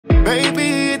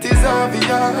Maybe it is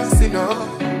obvious, you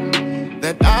know,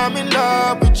 that I'm in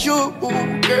love with you,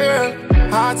 girl.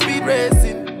 Heart's beat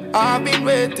racing, I've been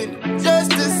waiting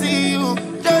just to see you,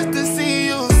 see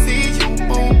you,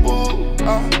 boo boo.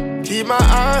 Keep my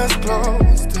eyes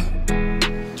closed.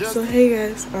 So hey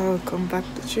guys, welcome back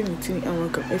to Trinity and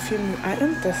welcome if you're new. I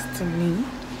am Destiny.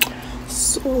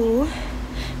 So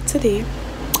today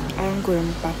I am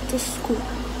going back to school.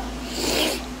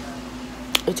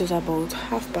 It is about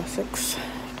 6:30.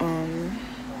 I'm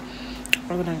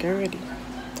gonna get ready.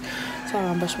 So I'm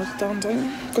gonna brush my teeth down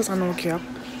because I know care.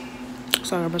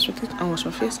 So I'm gonna brush my teeth and wash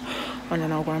my face, and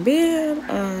then I'll go in bed,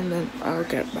 and then I'll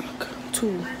get back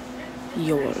to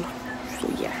y'all. So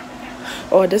yeah.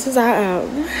 Oh, this is how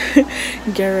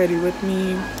get ready with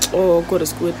me or go to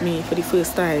school with me for the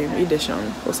first time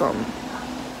edition or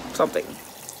something.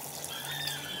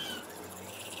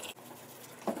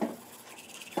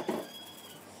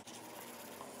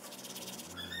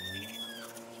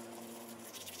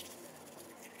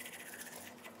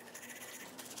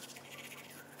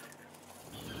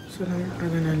 So now I'm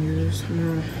gonna use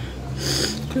more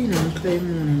clean and clear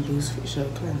morning boost facial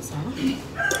cleanser.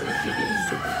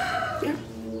 So yeah.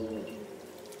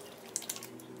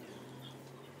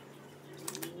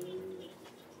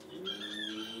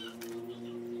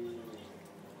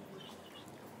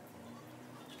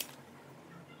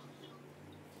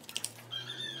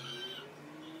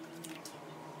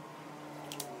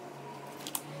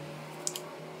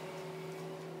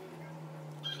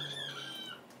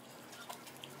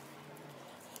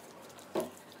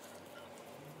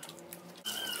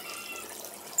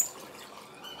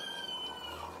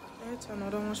 So now I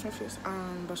don't wash my face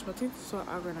and brush my teeth, so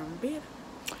I'll go in bed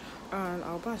and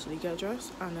I'll actually get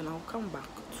dressed and then I'll come back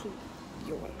to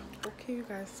you all. Okay you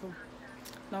guys, so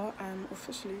now I'm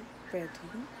officially ready.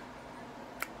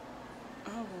 I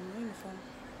have on my uniform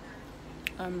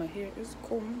and my hair is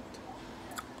combed,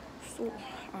 so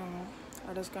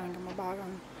I just gonna get my bag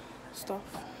and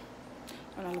stuff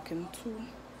and I'm looking to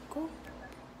go.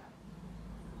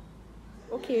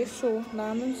 Okay, so now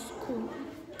I'm in school.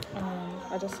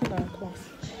 I just sit down class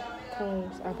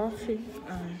because I got free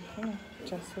and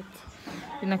just sit.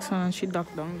 The next one she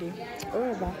ducked down there.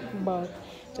 We're back, but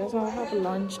just I have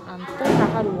lunch and I think I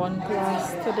had one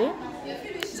class today.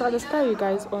 So I'll just carry you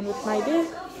guys on with my day.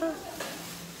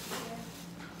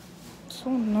 So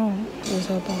now it's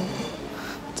about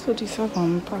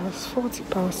 37 past 40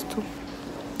 past 2.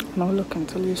 Now looking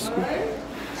to leave school.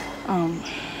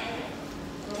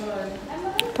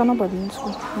 Nobody in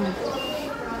school.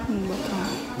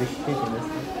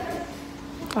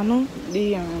 I know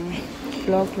the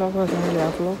vlog wasn't really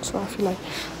a vlog, so I feel like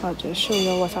I'll just show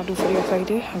you what I do for you every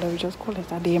day and then we just call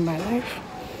it a day in my life.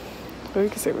 So we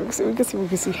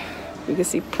can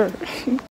see per